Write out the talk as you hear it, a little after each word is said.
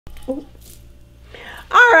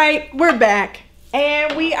All right, we're back.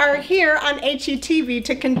 And we are here on HETV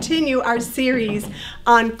to continue our series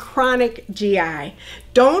on chronic GI.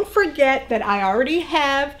 Don't forget that I already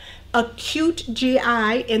have acute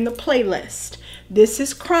GI in the playlist. This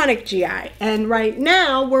is chronic GI. And right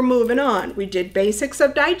now we're moving on. We did basics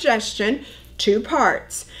of digestion, 2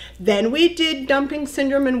 parts. Then we did dumping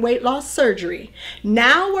syndrome and weight loss surgery.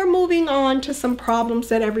 Now we're moving on to some problems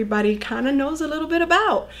that everybody kind of knows a little bit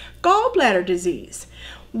about. Gallbladder disease.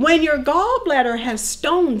 When your gallbladder has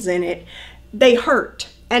stones in it, they hurt,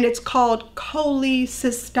 and it's called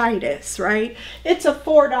cholecystitis, right? It's a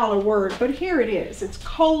 $4 word, but here it is. It's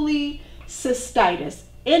cholecystitis,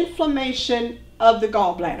 inflammation of the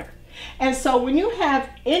gallbladder. And so when you have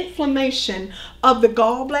inflammation of the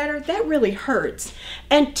gallbladder, that really hurts.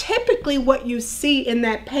 And typically what you see in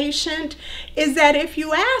that patient is that if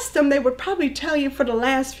you ask them, they would probably tell you for the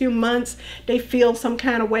last few months they feel some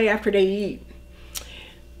kind of way after they eat.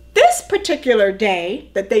 This particular day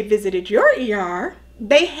that they visited your ER,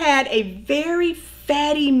 they had a very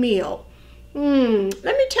fatty meal. Let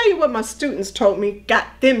me tell you what my students told me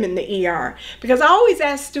got them in the ER. Because I always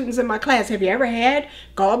ask students in my class, have you ever had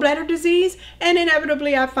gallbladder disease? And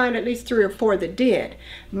inevitably I find at least 3 or 4 that did.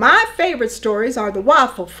 My favorite stories are the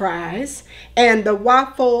waffle fries and the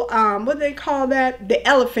waffle, what do they call that? The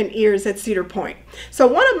elephant ears at Cedar Point. So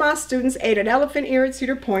one of my students ate an elephant ear at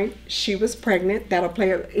Cedar Point. She was pregnant. That'll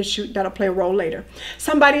play a role later.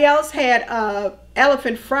 Somebody else had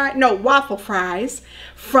waffle fries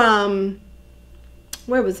from,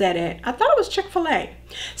 where was that at? I thought it was Chick-fil-A.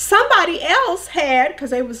 Somebody else had, because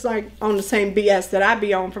they was like on the same BS that I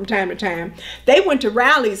be on from time to time, they went to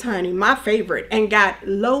Rally's, honey, my favorite, and got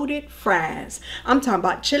loaded fries. I'm talking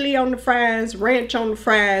about chili on the fries, ranch on the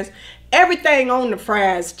fries, everything on the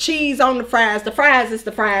fries, cheese on the fries is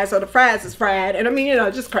the fries, or the fries is fried, and I mean, you know,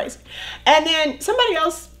 just crazy. And then somebody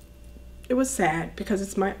else, it was sad because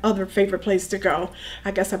it's my other favorite place to go.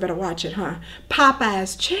 I guess I better watch it, huh?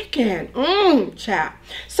 Popeye's chicken. Child.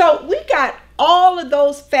 So we got all of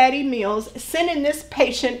those fatty meals, sending this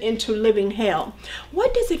patient into living hell.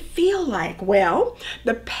 What does it feel like? Well,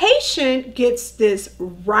 the patient gets this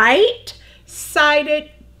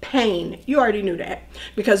right-sided pain. You already knew that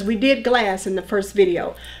because we did glass in the first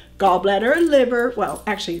video. Gallbladder and liver, well,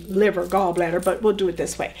 actually liver, gallbladder, but we'll do it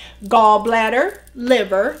this way. Gallbladder,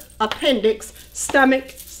 liver, appendix, stomach,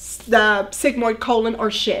 the sigmoid colon,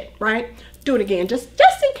 or shit, right? Do it again, just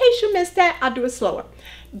in case you missed that, I'll do it slower.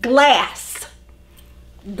 Glass,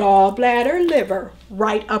 gallbladder, liver,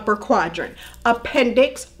 right upper quadrant.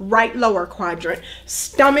 Appendix, right lower quadrant.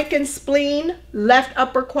 Stomach and spleen, left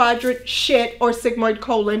upper quadrant. Shit or sigmoid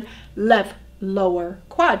colon, left lower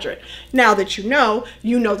quadrant. Now that you know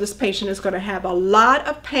this patient is going to have a lot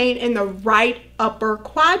of pain in the right upper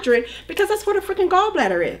quadrant because that's where the freaking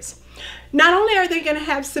gallbladder is. Not only are they going to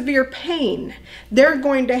have severe pain, they're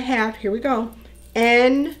going to have, here we go,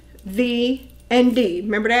 N, V, and D.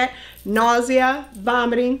 Remember that? Nausea,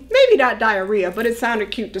 vomiting, maybe not diarrhea, but it sounded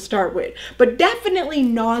cute to start with. But definitely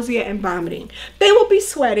nausea and vomiting. They will be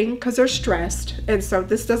sweating because they're stressed, and so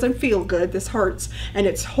this doesn't feel good. This hurts, and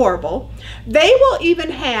it's horrible. They will even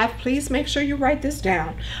have, please make sure you write this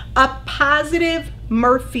down, a positive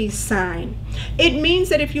Murphy sign. It means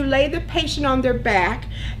that if you lay the patient on their back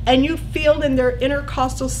and you feel in their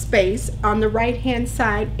intercostal space on the right-hand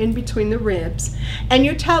side in between the ribs, and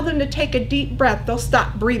you tell them to take a deep breath, they'll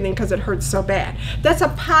stop breathing because it hurts so bad. That's a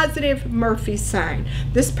positive Murphy sign.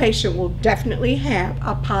 This patient will definitely have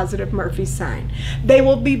a positive Murphy sign. They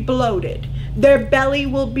will be bloated. Their belly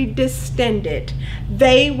will be distended.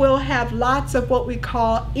 They will have lots of what we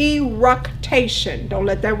call eructation. Don't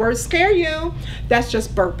let that word scare you. That's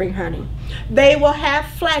just burping, honey. They will have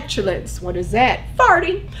flatulence. What is that?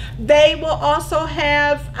 Farting. They will also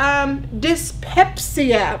have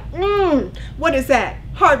dyspepsia. What is that?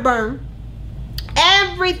 Heartburn.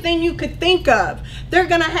 Everything you could think of, they're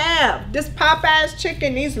gonna have. This Popeye's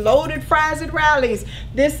chicken, these loaded fries at Rally's,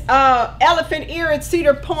 this elephant ear at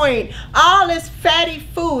Cedar Point, all this fatty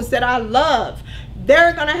foods that I love,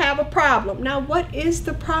 they're gonna have a problem. Now, what is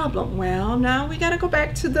the problem? Well, now we gotta go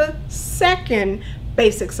back to the second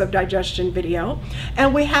basics of digestion video,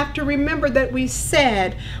 and we have to remember that we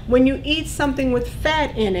said when you eat something with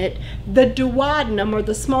fat in it, the duodenum, or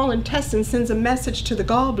the small intestine, sends a message to the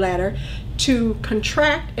gallbladder to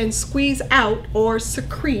contract and squeeze out or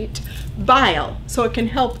secrete bile so it can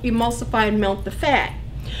help emulsify and melt the fat.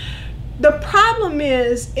 The problem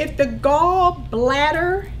is if the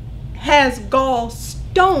gallbladder has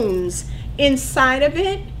gallstones inside of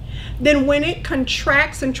it, then when it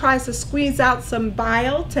contracts and tries to squeeze out some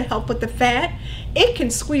bile to help with the fat, it can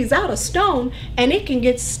squeeze out a stone and it can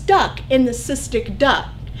get stuck in the cystic duct.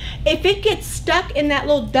 If it gets stuck in that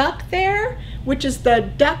little duct there, which is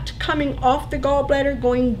the duct coming off the gallbladder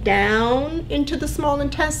going down into the small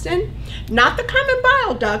intestine, not the common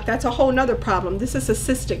bile duct, that's a whole nother problem. This is a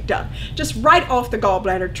cystic duct, just right off the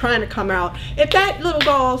gallbladder trying to come out. If that little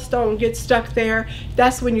gallstone gets stuck there,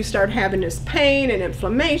 that's when you start having this pain and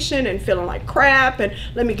inflammation and feeling like crap and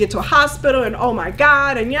let me get to a hospital and oh my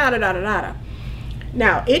God and yada yada yada.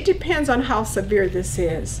 Now, it depends on how severe this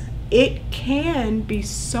is. It can be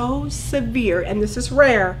so severe, and this is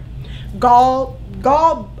rare. Gallbladder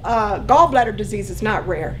disease is not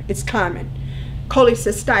rare, it's common.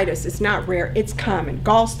 Cholecystitis is not rare, it's common.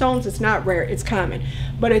 Gallstones is not rare, it's common.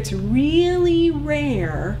 But it's really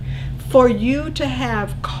rare for you to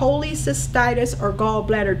have cholecystitis or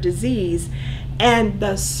gallbladder disease and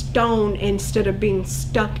the stone, instead of being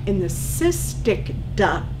stuck in the cystic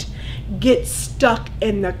duct, gets stuck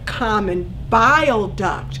in the common bile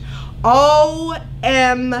duct. OMG.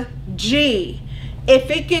 If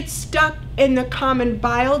it gets stuck in the common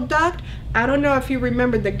bile duct, I don't know if you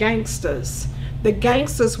remember the gangsters. The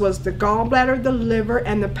gangsters was the gallbladder, the liver,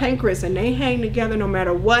 and the pancreas, and they hang together no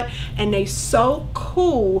matter what, and they so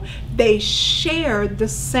cool, they share the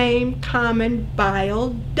same common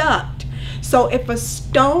bile duct. So if a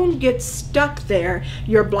stone gets stuck there,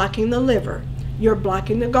 you're blocking the liver, you're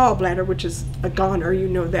blocking the gallbladder, which is a goner. You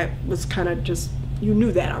know, that was kind of just, you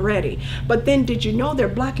knew that already. But then did you know they're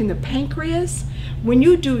blocking the pancreas? When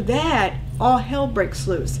you do that, all hell breaks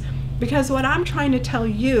loose. Because what I'm trying to tell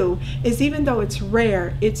you is, even though it's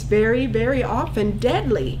rare, it's very, very often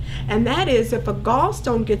deadly. And that is, if a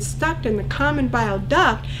gallstone gets stuck in the common bile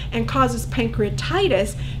duct and causes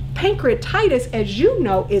pancreatitis, pancreatitis, as you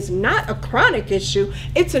know, is not a chronic issue,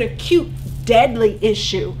 it's an acute deadly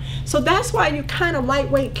issue. So that's why you kind of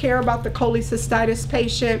lightweight care about the cholecystitis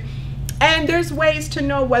patient. And there's ways to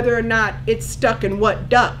know whether or not it's stuck in what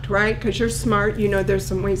duct, right? Because you're smart, you know there's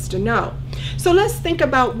some ways to know. So let's think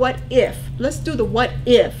about what if. Let's do the what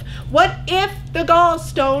if. What if the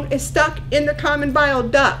gallstone is stuck in the common bile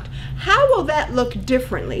duct? How will that look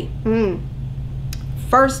differently?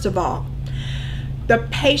 First of all, the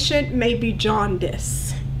patient may be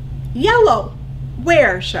jaundice. Yellow.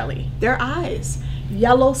 Where, Shelley? Their eyes.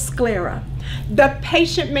 Yellow sclera. The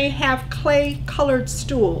patient may have clay-colored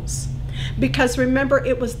stools, because remember,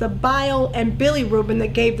 it was the bile and bilirubin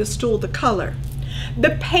that gave the stool the color.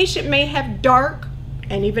 The patient may have dark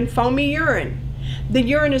and even foamy urine. The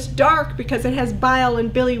urine is dark because it has bile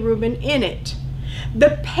and bilirubin in it.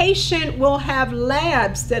 The patient will have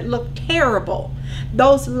labs that look terrible.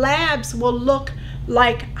 Those labs will look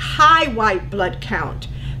like high white blood count.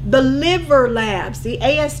 The liver labs, the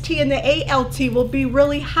AST and the ALT, will be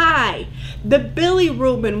really high. The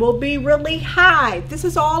bilirubin will be really high. This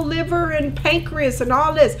is all liver and pancreas and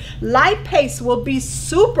all this. Lipase will be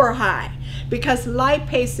super high, because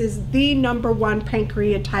lipase is the #1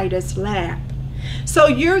 pancreatitis lab. So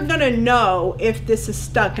you're gonna know if this is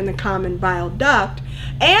stuck in the common bile duct.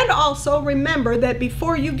 And also remember that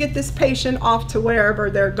before you get this patient off to wherever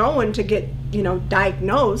they're going to get,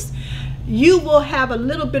 diagnosed, you will have a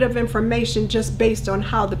little bit of information just based on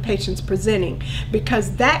how the patient's presenting,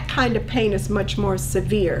 because that kind of pain is much more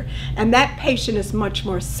severe and that patient is much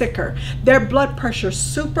more sicker. Their blood pressure is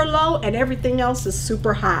super low and everything else is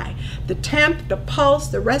super high. The temp, the pulse,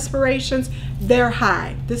 the respirations, they're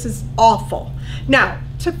high. This is awful. Now,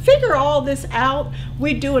 to figure all this out,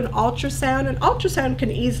 we do an ultrasound, and ultrasound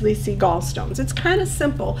can easily see gallstones. It's kind of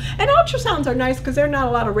simple. And ultrasounds are nice because they're not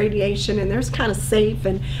a lot of radiation and they're kind of safe,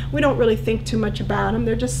 and we don't really think too much about them.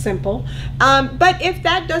 They're just simple. But if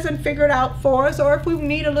that doesn't figure it out for us, or if we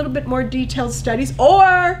need a little bit more detailed studies,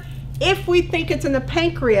 or if we think it's in the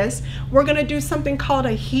pancreas, we're going to do something called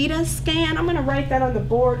a HETV scan. I'm going to write that on the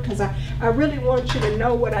board because I really want you to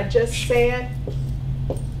know what I just said.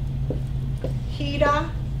 HETV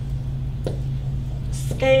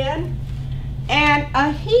scan. And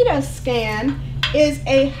a HETV scan is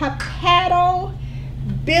a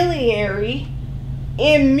hepatobiliary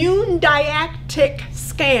immunodiagnostic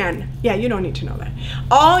scan. Yeah, you don't need to know that.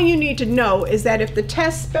 All you need to know is that if the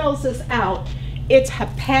test spells this out, it's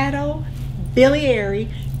hepatobiliary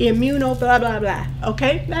immuno blah blah blah.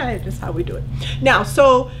 Okay, that's how we do it. Now,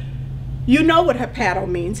 so you know what hepato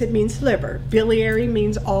means. It means liver. Biliary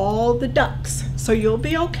means all the ducts. So you'll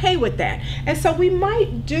be okay with that. And so we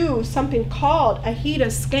might do something called a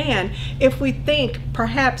HETV scan if we think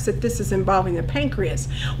perhaps that this is involving the pancreas.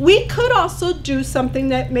 We could also do something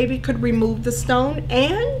that maybe could remove the stone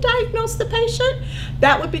and diagnose the patient.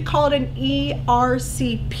 That would be called an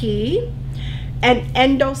ERCP, an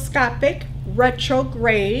endoscopic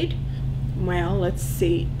retrograde, well, let's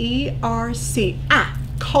see, ERC,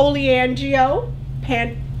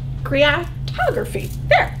 cholangiopancreatography.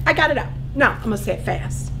 There, I got it out. Now, I'm going to say it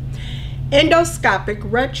fast. Endoscopic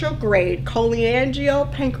retrograde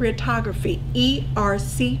cholangiopancreatography,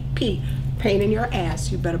 ERCP. Pain in your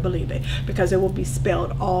ass, you better believe it, because it will be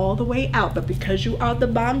spelled all the way out. But because you are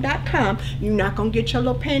thebomb.com, you're not going to get your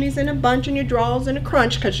little panties in a bunch and your drawers in a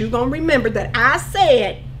crunch, because you're going to remember that I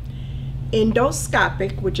said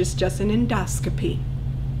endoscopic, which is just an endoscopy.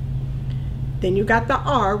 Then you got the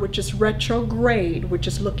R, which is retrograde, which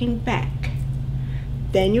is looking back.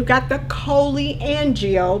 Then you got the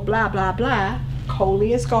choleangio, blah, blah, blah.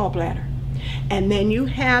 Choley is gallbladder. And then you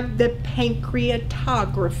have the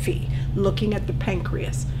pancreatography, looking at the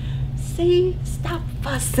pancreas. See, stop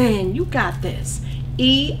fussing. You got this.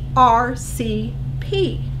 ERCP,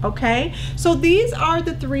 okay? So these are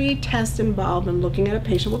the 3 tests involved in looking at a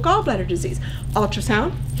patient with gallbladder disease.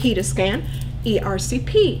 Ultrasound, HETV scan,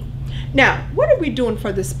 ERCP. Now, what are we doing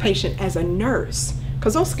for this patient as a nurse?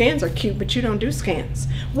 Because those scans are cute, but you don't do scans.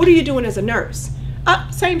 What are you doing as a nurse?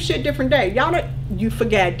 Same shit, different day. You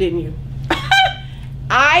forgot, didn't you?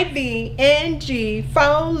 IV, NG,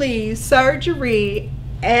 Foley, surgery,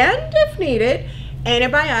 and if needed,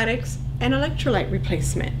 antibiotics and electrolyte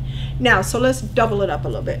replacement. Now, so let's double it up a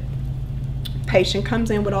little bit. Patient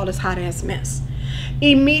comes in with all this hot ass mess.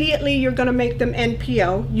 Immediately, you're going to make them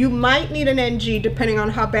NPO. You might need an NG depending on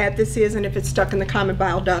how bad this is and if it's stuck in the common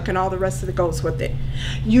bile duct and all the rest of it goes with it.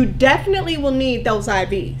 You definitely will need those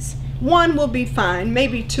IVs. 1 will be fine,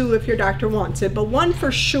 maybe 2 if your doctor wants it, but 1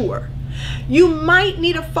 for sure. You might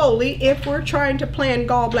need a Foley if we're trying to plan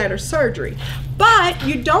gallbladder surgery, but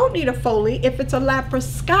you don't need a Foley if it's a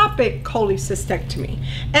laparoscopic cholecystectomy.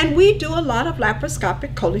 And we do a lot of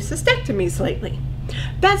laparoscopic cholecystectomies lately.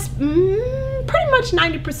 That's pretty much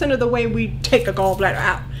 90% of the way we take a gallbladder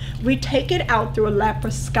out. We take it out through a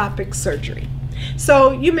laparoscopic surgery.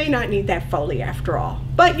 So you may not need that Foley after all,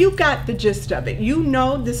 but you got the gist of it. You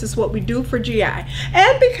know this is what we do for GI.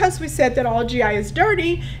 And because we said that all GI is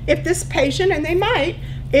dirty, if this patient, and they might,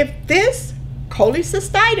 if this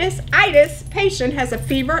cholecystitis patient has a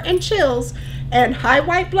fever and chills and high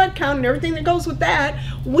white blood count and everything that goes with that,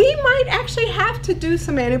 we might actually have to do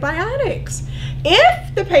some antibiotics.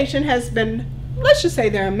 If the patient has been, let's just say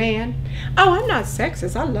they're a man. Oh, I'm not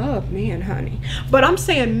sexist. I love men, honey. But I'm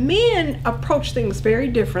saying men approach things very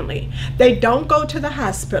differently. They don't go to the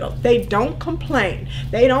hospital. They don't complain.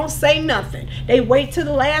 They don't say nothing. They wait till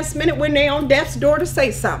the last minute when they're on death's door to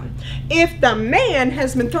say something. If the man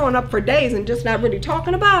has been throwing up for days and just not really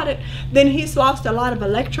talking about it, then he's lost a lot of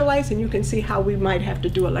electrolytes, and you can see how we might have to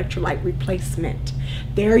do electrolyte replacement.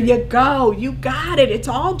 There you go. You got it. It's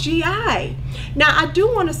all GI. Now, I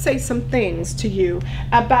do want to say some things to you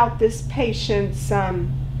about this patient's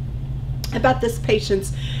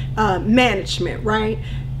management, right?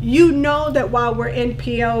 You know that while we're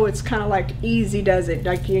NPO, it's kind of like easy does it,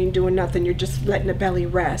 like you ain't doing nothing, you're just letting the belly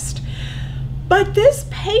rest. But this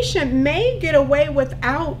patient may get away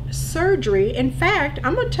without surgery. In fact,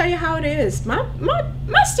 I'm going to tell you how it is. My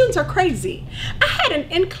students are crazy. I had an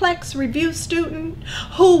NCLEX review student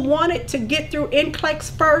who wanted to get through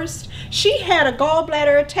NCLEX first. She had a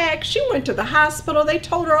gallbladder attack. She went to the hospital. They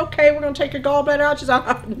told her, okay, we're going to take your gallbladder out. She's like,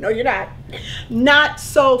 oh, no, you're not. Not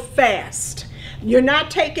so fast. You're not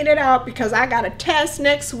taking it out because I got a test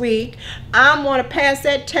next week. I'm going to pass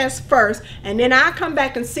that test first, and then I'll come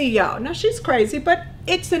back and see y'all. Now, she's crazy, but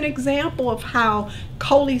it's an example of how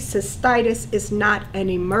cholecystitis is not an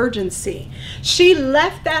emergency. She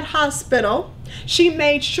left that hospital. She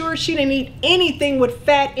made sure she didn't eat anything with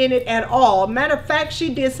fat in it at all. Matter of fact,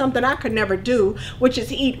 she did something I could never do, which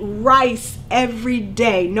is eat rice every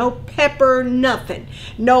day. No pepper, nothing.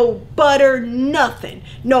 No butter, nothing.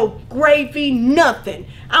 No gravy, nothing.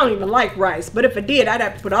 I don't even like rice, but if I did, I'd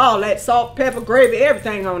have to put all that salt, pepper, gravy,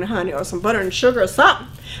 everything on it, honey, or some butter and sugar or something.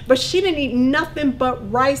 But she didn't eat nothing but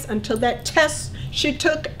rice until that test she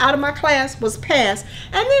took out of my class was passed.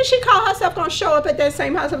 And then she called herself going to show up at that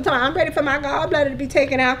same hospital time. I'm ready for my gallbladder to be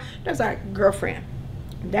taken out. I was like, girlfriend,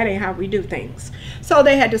 that ain't how we do things. So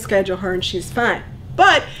they had to schedule her, and she's fine.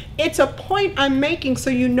 But it's a point I'm making so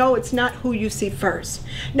you know it's not who you see first.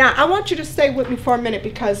 Now, I want you to stay with me for a minute,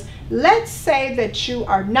 because let's say that you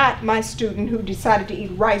are not my student who decided to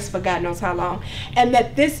eat rice for God knows how long, and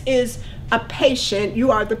that this is a patient,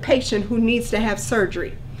 you are the patient who needs to have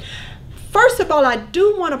surgery. First of all, I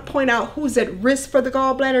do want to point out who's at risk for the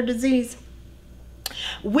gallbladder disease.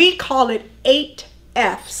 We call it 8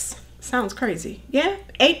 Fs. Sounds crazy. Yeah,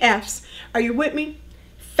 8 Fs. Are you with me?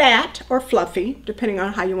 Fat or fluffy, depending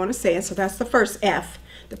on how you want to say it. So that's the first F.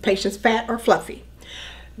 The patient's fat or fluffy.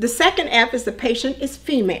 The second F is the patient is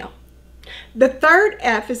female. The third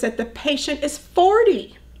F is that the patient is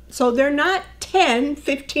 40. So they're not 10,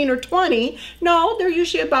 15, or 20. No, they're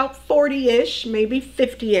usually about 40-ish, maybe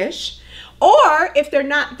 50-ish. Or if they're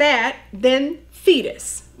not that, then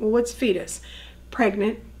fetus. Well, what's fetus?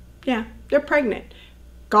 Pregnant. Yeah, they're pregnant.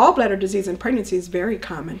 Gallbladder disease in pregnancy is very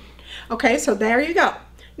common. Okay, so there you go.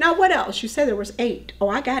 Now what else? You said there was 8. Oh,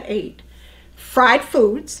 I got 8. Fried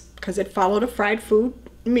foods, because it followed a fried food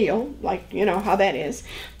meal, like you know how that is.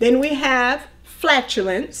 Then we have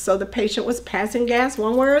flatulence, so the patient was passing gas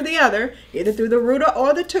one way or the other, either through the ruta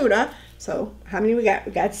or the tuta. So how many we got?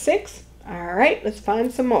 We got 6. All right, let's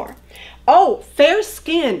find some more. Oh,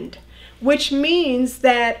 fair-skinned, which means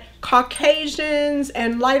that Caucasians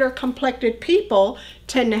and lighter complected people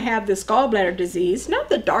tend to have this gallbladder disease. Not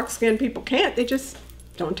that dark-skinned people can't, they just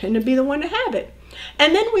don't tend to be the one to have it.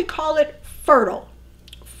 And then we call it fertile.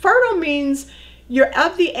 Fertile means you're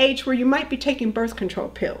of the age where you might be taking birth control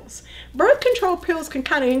pills. Birth control pills can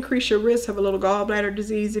kind of increase your risk of a little gallbladder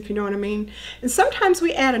disease, if you know what I mean. And sometimes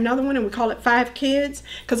we add another one and we call it 5 kids,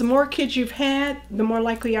 because the more kids you've had, the more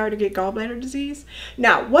likely you are to get gallbladder disease.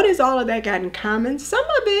 Now, what is all of that got in common? Some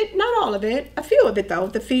of it, not all of it, a few of it though.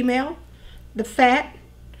 The female, the fat,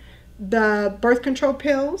 the birth control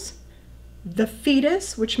pills, the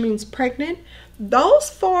fetus, which means pregnant. Those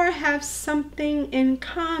 4 have something in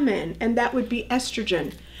common, and that would be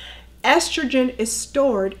estrogen. Estrogen is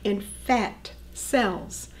stored in fat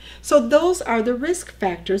cells. So those are the risk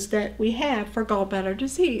factors that we have for gallbladder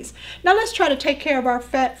disease. Now let's try to take care of our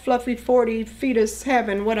fat, fluffy, 40, fetus,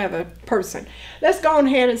 heaven, whatever person. Let's go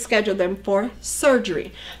ahead and schedule them for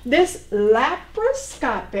surgery. This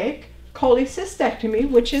laparoscopic cholecystectomy,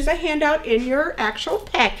 which is a handout in your actual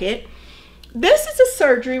packet, this is a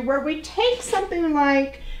surgery where we take something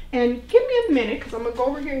like, and give me a minute because I'm going to go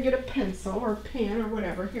over here and get a pencil or a pen or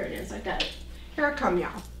whatever. Here it is. I got it. Here I come,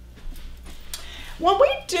 y'all. When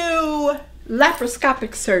we do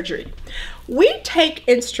laparoscopic surgery, we take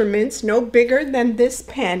instruments no bigger than this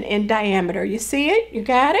pen in diameter. You see it? You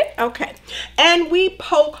got it? Okay. And we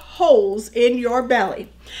poke holes in your belly.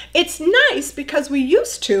 It's nice because we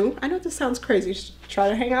used to, I know this sounds crazy, try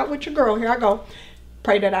to hang out with your girl. Here I go.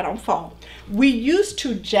 Pray that I don't fall. We used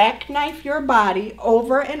to jackknife your body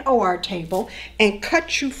over an OR table and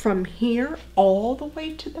cut you from here all the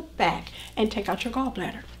way to the back and take out your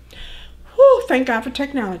gallbladder. Whew, thank God for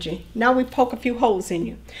technology. Now we poke a few holes in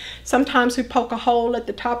you. Sometimes we poke a hole at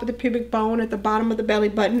the top of the pubic bone, at the bottom of the belly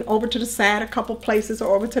button, over to the side a couple places,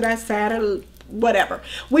 or over to that side, or whatever.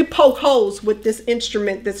 We poke holes with this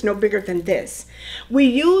instrument that's no bigger than this. We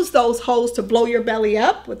use those holes to blow your belly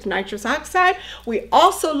up with nitrous oxide. We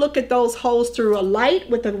also look at those holes through a light,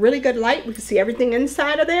 with a really good light. We can see everything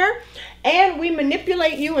inside of there. And we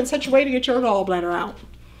manipulate you in such a way to get your gallbladder out.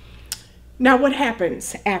 Now, what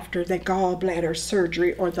happens after the gallbladder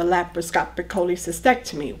surgery or the laparoscopic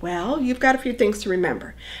cholecystectomy? Well, you've got a few things to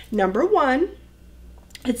remember. Number 1,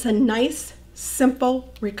 it's a nice,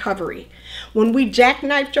 simple recovery. When we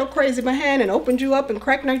jackknifed your crazy behind and opened you up and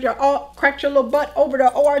cracked your little butt over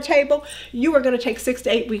the OR table, you are going to take 6 to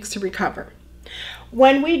 8 weeks to recover.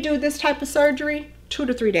 When we do this type of surgery, 2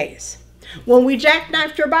 to 3 days. When we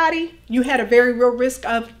jackknifed your body, you had a very real risk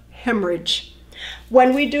of hemorrhage.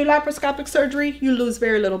 When we do laparoscopic surgery, you lose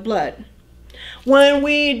very little blood. When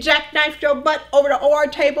we jackknifed your butt over the OR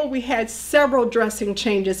table, we had several dressing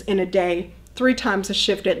changes in a day. 3 times a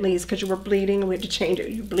shift at least, because you were bleeding and we had to change it.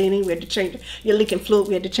 You're bleeding, we had to change it. You're leaking fluid,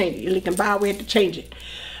 we had to change it. You're leaking bile, we had to change it.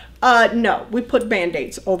 No, we put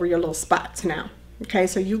Band-Aids over your little spots now. Okay,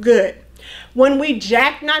 so you good. When we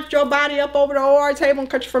jackknifed your body up over the OR table and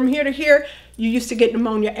cut you from here to here, you used to get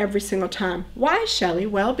pneumonia every single time. Why, Shelly?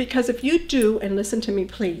 Well, because if you do, and listen to me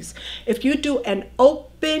please, if you do an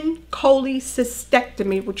open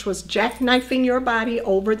cholecystectomy, which was jackknifing your body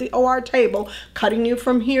over the OR table, cutting you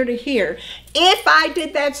from here to here, if I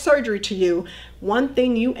did that surgery to you, one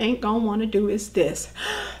thing you ain't gonna want to do is this.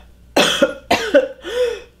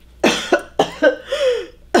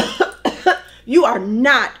 You are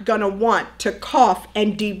not going to want to cough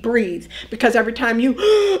and deep breathe, because every time you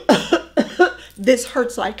this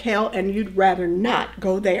hurts like hell and you'd rather not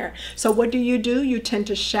go there. So what do? You tend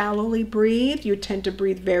to shallowly breathe. You tend to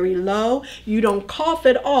breathe very low. You don't cough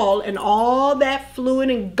at all, and all that fluid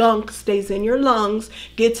and gunk stays in your lungs,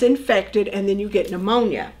 gets infected, and then you get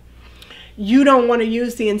pneumonia. You don't want to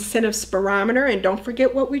use the incentive spirometer, and don't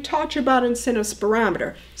forget what we taught you about incentive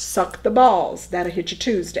spirometer. Suck the balls. That'll hit you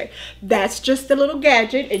Tuesday. That's just a little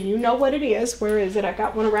gadget, and you know what it is. Where is it? I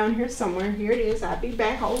got one around here somewhere. Here it is. I'll be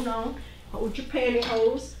back. Hold on. Hold your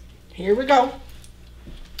pantyhose. Here we go.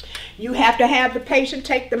 You have to have the patient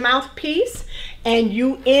take the mouthpiece and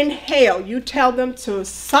you inhale. You tell them to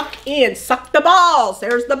suck in, suck the balls.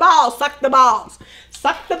 There's the ball, suck the balls.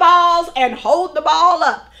 Suck the balls and hold the ball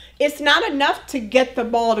up. It's not enough to get the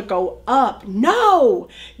ball to go up. No,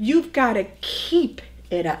 you've got to keep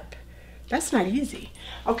it up. That's not easy.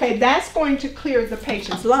 Okay, that's going to clear the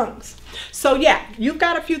patient's lungs. So yeah, you've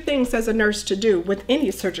got a few things as a nurse to do with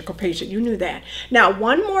any surgical patient. You knew that. Now,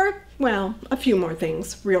 a few more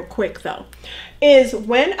things real quick though, is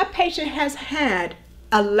when a patient has had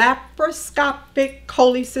a laparoscopic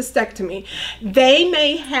cholecystectomy, they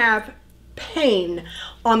may have pain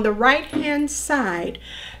on the right-hand side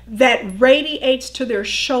that radiates to their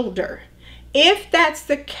shoulder. If that's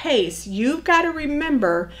the case, you've got to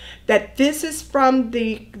remember that this is from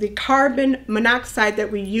the carbon monoxide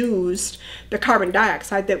that we used, the carbon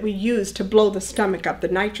dioxide that we used to blow the stomach up, the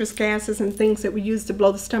nitrous gases and things that we use to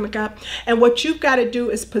blow the stomach up. And what you've got to do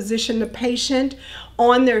is position the patient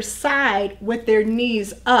on their side with their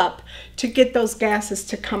knees up to get those gases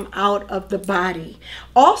to come out of the body.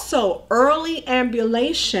 Also, early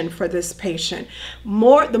ambulation for this patient.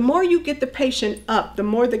 The more you get the patient up, the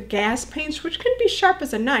more the gas pains, which can be sharp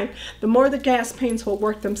as a knife, the more the gas pains will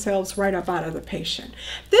work themselves right up out of the patient.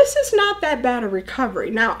 This is not that bad a recovery.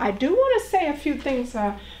 Now, I do want to say a few things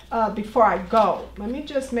before I go. Let me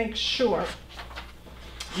just make sure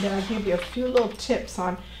that I give you a few little tips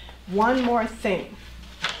on one more thing.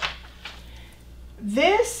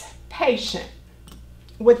 This patient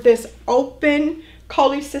with this open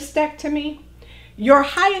cholecystectomy, your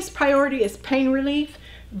highest priority is pain relief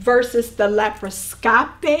versus the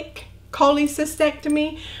laparoscopic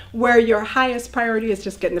cholecystectomy, where your highest priority is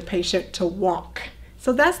just getting the patient to walk.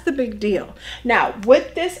 So that's the big deal. Now,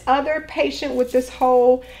 with this other patient with this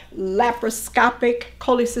whole laparoscopic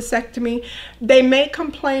cholecystectomy, they may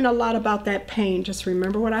complain a lot about that pain. Just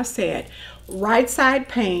remember what I said. Right side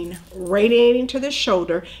pain radiating to the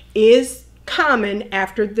shoulder is common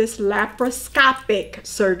after this laparoscopic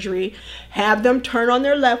surgery. Have them turn on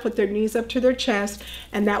their left with their knees up to their chest,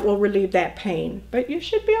 and that will relieve that pain. But you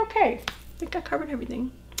should be okay. I think I covered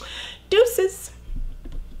everything. Deuces.